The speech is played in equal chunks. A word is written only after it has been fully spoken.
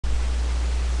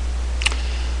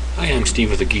Hi, I'm Steve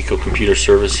with the Geeko Computer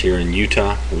Service here in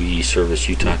Utah. We service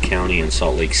Utah County and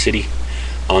Salt Lake City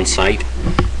on site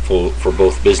for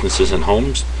both businesses and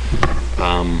homes.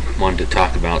 Wanted to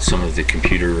talk about some of the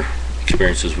computer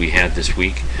experiences we had this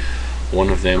week. One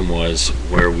of them was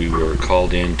where we were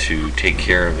called in to take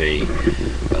care of a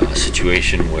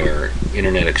situation where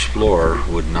Internet Explorer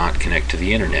would not connect to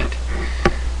the internet.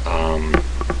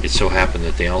 It so happened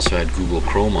that they also had Google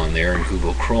Chrome on there, and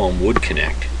Google Chrome would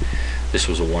connect. This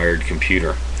was a wired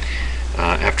computer.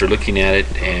 After looking at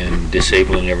it and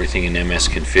disabling everything in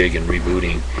msconfig and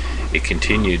rebooting, it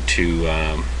continued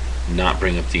to not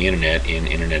bring up the internet in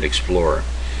Internet Explorer.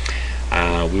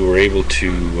 We were able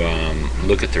to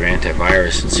look at their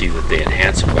antivirus and see that they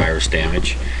had some virus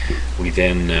damage. We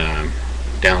then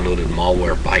downloaded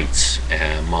Malwarebytes,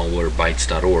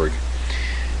 malwarebytes.org,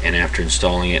 and after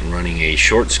installing it and running a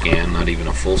short scan, not even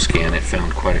a full scan, it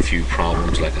found quite a few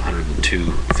problems, like 102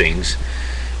 things.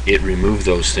 It removed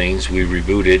those things. We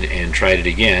rebooted and tried it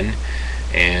again,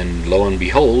 and lo and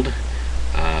behold,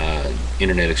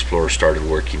 Internet Explorer started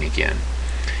working again.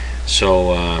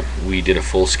 So we did a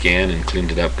full scan and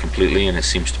cleaned it up completely, and it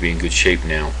seems to be in good shape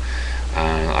now.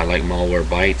 I like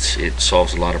Malwarebytes. It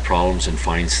solves a lot of problems and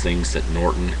finds things that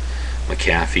Norton,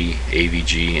 McAfee,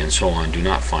 AVG, and so on do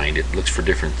not find. It looks for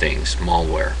different things,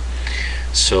 malware.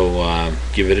 So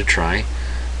give it a try.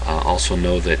 Also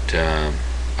know that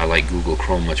I like Google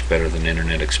Chrome much better than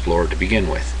Internet Explorer to begin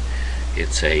with.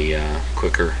 It's a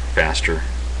quicker, faster,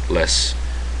 less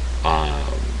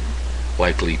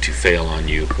likely to fail on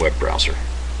you web browser.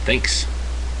 Thanks.